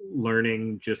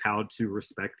 learning just how to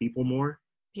respect people more,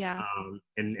 Yeah.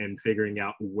 and figuring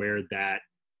out where that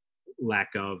lack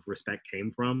of respect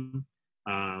came from,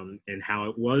 and how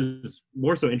it was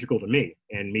more so integral to me,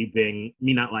 and me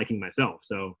not liking myself.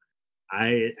 So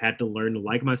I had to learn to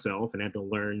like myself, and had to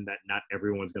learn that not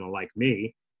everyone's going to like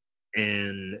me.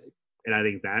 And I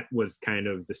think that was kind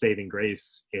of the saving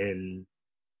grace in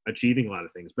achieving a lot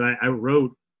of things. But I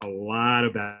wrote a lot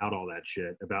about all that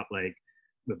shit, about like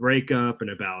the breakup, and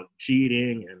about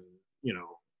cheating, and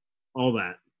all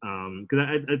that.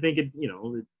 Because I think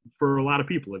for a lot of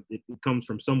people, it comes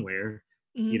from somewhere,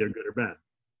 Mhm. either good or bad.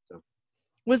 So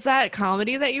Was that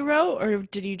comedy that you wrote, or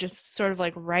did you just sort of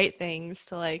like write things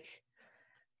to like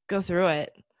go through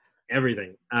it?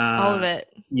 everything. All of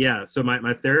it. Yeah. So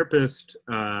my therapist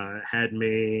had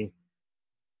me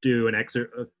do an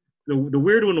excerpt. The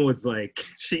weird one was like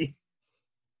she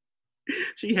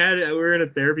had we were in a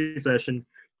therapy session,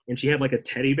 and she had like a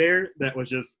teddy bear that was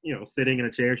just sitting in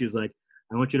a chair. She was like,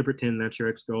 I want you to pretend that's your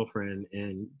ex-girlfriend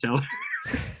and tell her.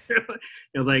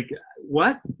 I was like,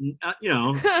 what? All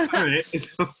right. She's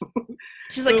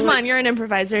So like, come like, on, you're an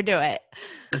improviser, do it.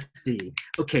 let's see.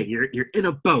 Okay, you're in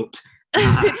a boat.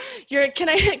 Uh, Can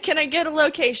I get a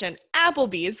location?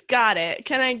 Applebee's, got it.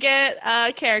 Can I get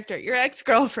a character? Your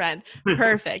ex-girlfriend.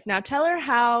 Perfect. Now tell her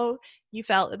how you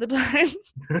felt at the time.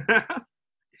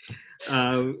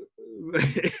 uh,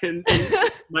 and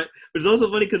my, it's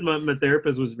also funny because my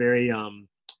therapist was very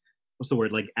what's the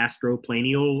word, like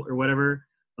astroplanial or whatever,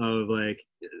 of like,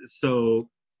 so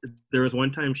there was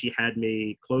one time she had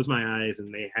me close my eyes,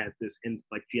 and they had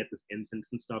like she had this incense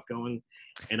and stuff going,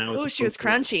 and I was Oh, she was supposed to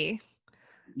like, crunchy.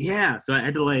 yeah, so I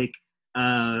had to like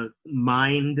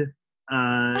mind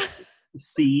uh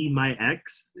see my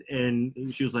ex, and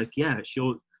she was like, yeah,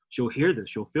 she'll hear this,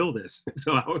 she'll feel this.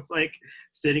 So I was like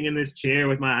sitting in this chair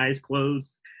with my eyes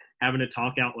closed, having to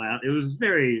talk out loud. It was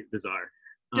very bizarre.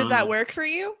 Did that um work for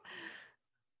you?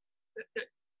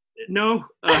 no.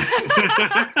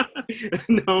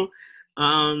 No.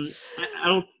 I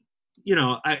don't,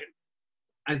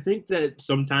 I think that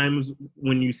sometimes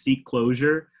when you seek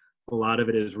closure, a lot of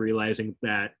it is realizing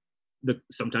that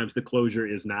sometimes the closure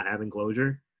is not having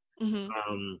closure. Mm-hmm.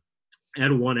 um I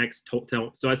had one ex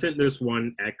so I sent this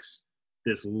one ex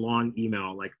this long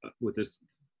email, like with this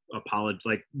apology,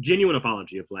 like genuine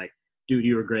apology of like, dude,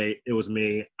 you were great, it was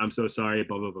me, I'm so sorry,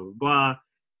 blah blah blah blah blah.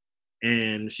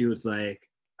 And she was like,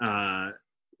 uh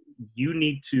you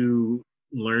need to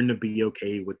learn to be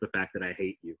okay with the fact that I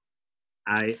hate you.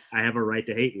 I have a right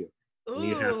to hate you, and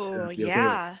you have to Ooh, be okay with it.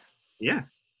 yeah. Yeah.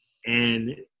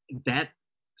 And that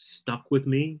stuck with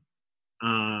me,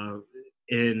 uh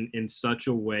in such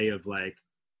a way of like,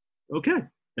 okay,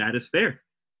 that is fair.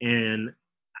 And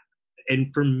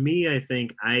for me, I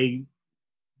think I,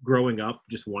 growing up,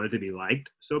 just wanted to be liked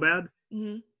so bad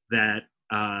Mm-hmm. that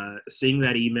seeing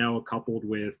that email coupled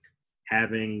with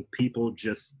having people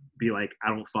just be like, I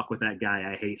don't fuck with that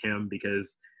guy, I hate him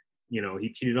because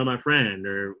he cheated on my friend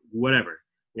or whatever,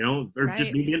 or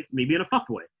just Right. me being a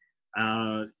fuckboy.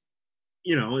 uh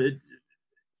it,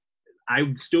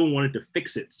 I still wanted to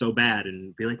fix it so bad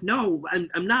and be like, no, I'm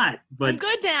not. I'm But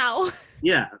good now.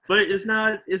 yeah, but it's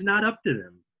not up to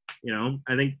them.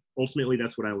 I think ultimately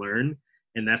that's what I learned,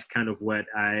 and that's kind of what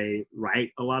I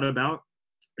write a lot about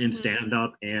in Mm-hmm. stand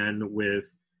up, and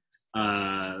with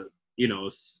uh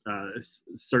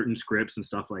certain scripts and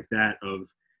stuff like that, of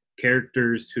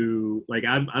characters who, like,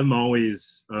 I'm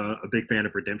always a big fan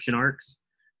of redemption arcs.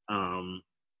 um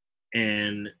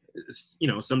and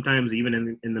sometimes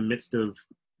even in the midst of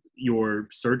your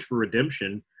search for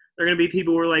redemption, there are going to be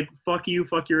people who are like, fuck you,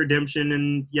 fuck your redemption,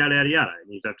 and yada, yada, yada.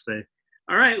 And you just have to say,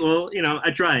 all right, well,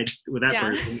 I tried with that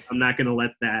person. I'm not going to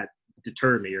let that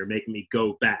deter me or make me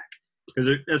go back.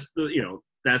 Because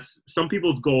that's some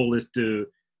people's goal is to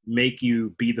make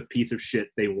you be the piece of shit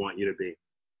they want you to be.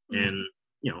 Mm. And,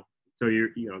 so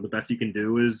the best you can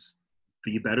do is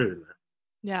be better than that.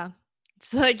 Yeah.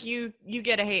 It's like you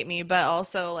get to hate me, but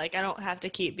also like I don't have to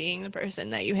keep being the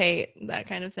person that you hate, that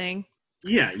kind of thing.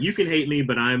 Yeah, you can hate me,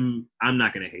 but I'm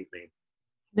not going to hate me.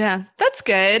 Yeah, that's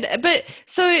good. But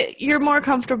so you're more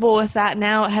comfortable with that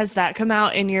now. Has that come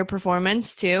out in your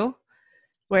performance too?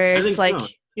 Where it's like, so.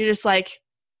 You're just like,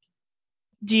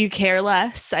 do you care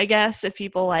less, I guess, if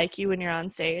people like you when you're on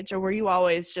stage? Or were you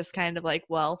always just kind of like,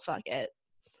 well, fuck it?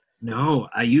 No,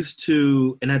 I used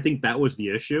to, and I think that was the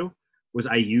issue, was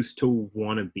I used to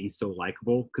want to be so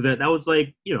likable. Because that was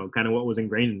like, kind of what was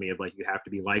ingrained in me of like, you have to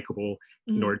be likable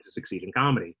in order to succeed in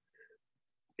comedy.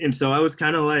 And so I was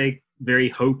kind of like very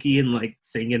hokey and like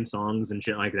singing songs and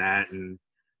shit like that. And,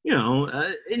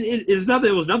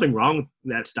 it was nothing wrong with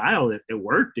that style. It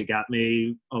worked. It got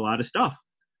me a lot of stuff.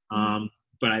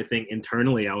 But I think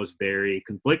internally I was very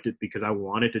conflicted because I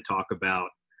wanted to talk about,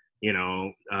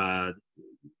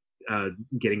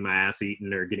 getting my ass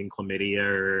eaten or getting chlamydia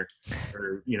or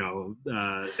any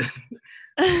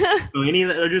of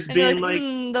that, or just and being like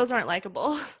those aren't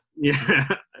likable. Yeah.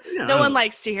 No one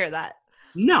likes to hear that.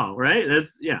 No, right?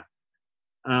 That's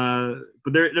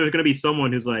but there's going to be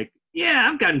someone who's like, yeah,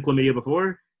 I've gotten chlamydia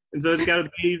before, and so it's got to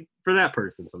be for that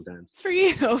person sometimes. It's for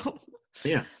you.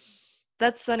 Yeah.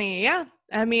 That's funny. Yeah.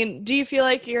 I mean, do you feel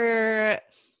like your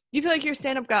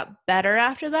stand-up got better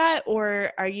after that,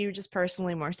 or are you just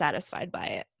personally more satisfied by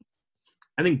it?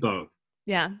 I think both.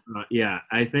 Yeah. Yeah.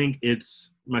 I think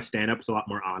my stand-up's a lot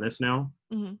more honest now,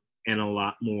 and a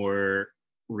lot more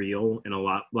real, and a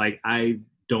lot like I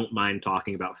don't mind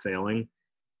talking about failing,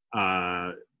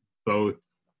 both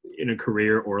in a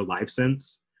career or life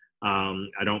sense. I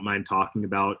don't mind talking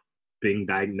about being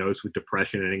diagnosed with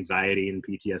depression and anxiety and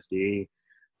PTSD.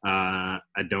 I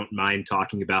don't mind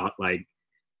talking about like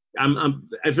I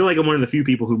feel like I'm one of the few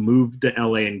people who moved to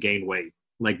LA and gained weight.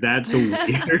 Like that's so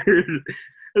weird.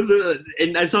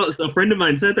 And I saw a friend of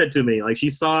mine said that to me. Like she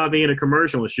saw me in a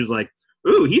commercial and she was like,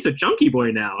 "Ooh, he's a chunky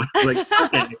boy now." Like,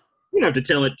 okay, you don't have to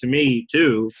tell it to me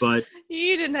too, but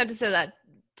you didn't have to say that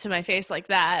to my face like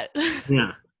that.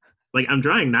 Yeah, like I'm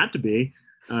trying not to be,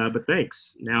 but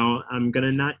thanks. Now I'm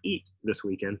gonna not eat this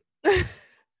weekend.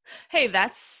 Hey,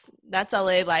 that's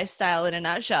LA lifestyle in a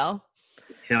nutshell.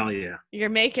 Hell yeah. You're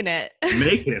making it.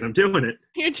 Making it. I'm doing it.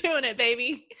 You're doing it,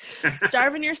 baby.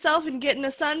 Starving yourself and getting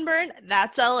a sunburn,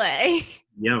 that's LA.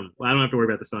 Yum. Well, I don't have to worry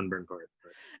about the sunburn part.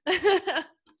 But.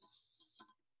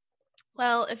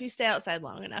 Well, if you stay outside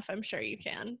long enough, I'm sure you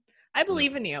can. I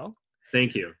believe in you.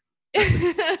 Thank you.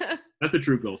 That's the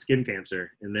true goal, skin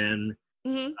cancer. And then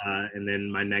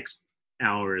my next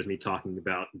hour is me talking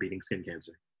about beating skin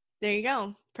cancer. There you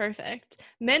go. Perfect.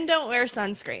 Men don't wear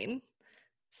sunscreen.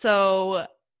 So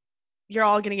you're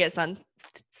all going to get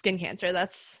skin cancer.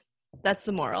 That's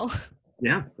the moral.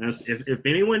 Yeah. That's if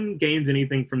anyone gains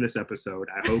anything from this episode,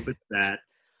 I hope it's that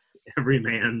every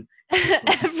man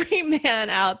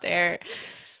out there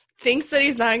thinks that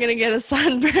he's not going to get a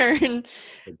sunburn,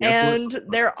 and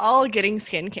they're all getting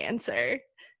skin cancer.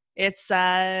 It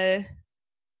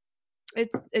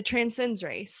transcends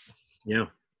race. Yeah.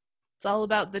 It's all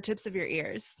about the tips of your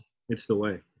ears. It's the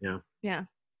way. Yeah. Yeah.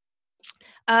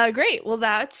 Great. Well,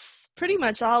 that's pretty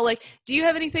much all. Like, do you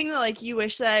have anything that like you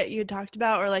wish that you had talked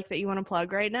about or like that you want to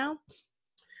plug right now?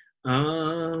 What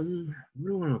do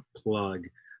I want to plug?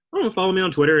 I don't know, follow me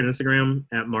on Twitter and Instagram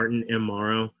at Martin M.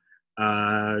 Morrow.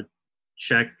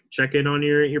 Check in on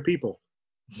your people.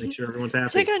 Make sure everyone's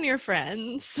happy. Check on your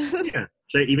friends. Yeah.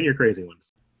 Check even your crazy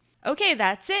ones. Okay,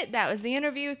 that's it. That was the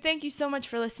interview. Thank you so much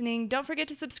for listening. Don't forget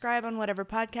to subscribe on whatever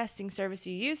podcasting service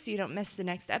you use so you don't miss the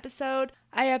next episode.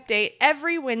 I update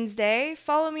every Wednesday.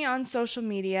 Follow me on social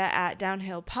media at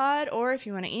Downhill Pod, or if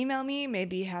you want to email me,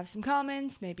 maybe you have some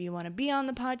comments, maybe you want to be on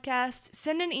the podcast,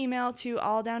 send an email to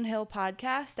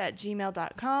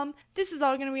alldownhillpodcast@gmail.com. This is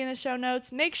all going to be in the show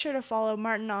notes. Make sure to follow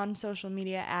Martin on social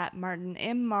media at Martin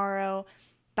M. Morrow.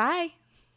 Bye.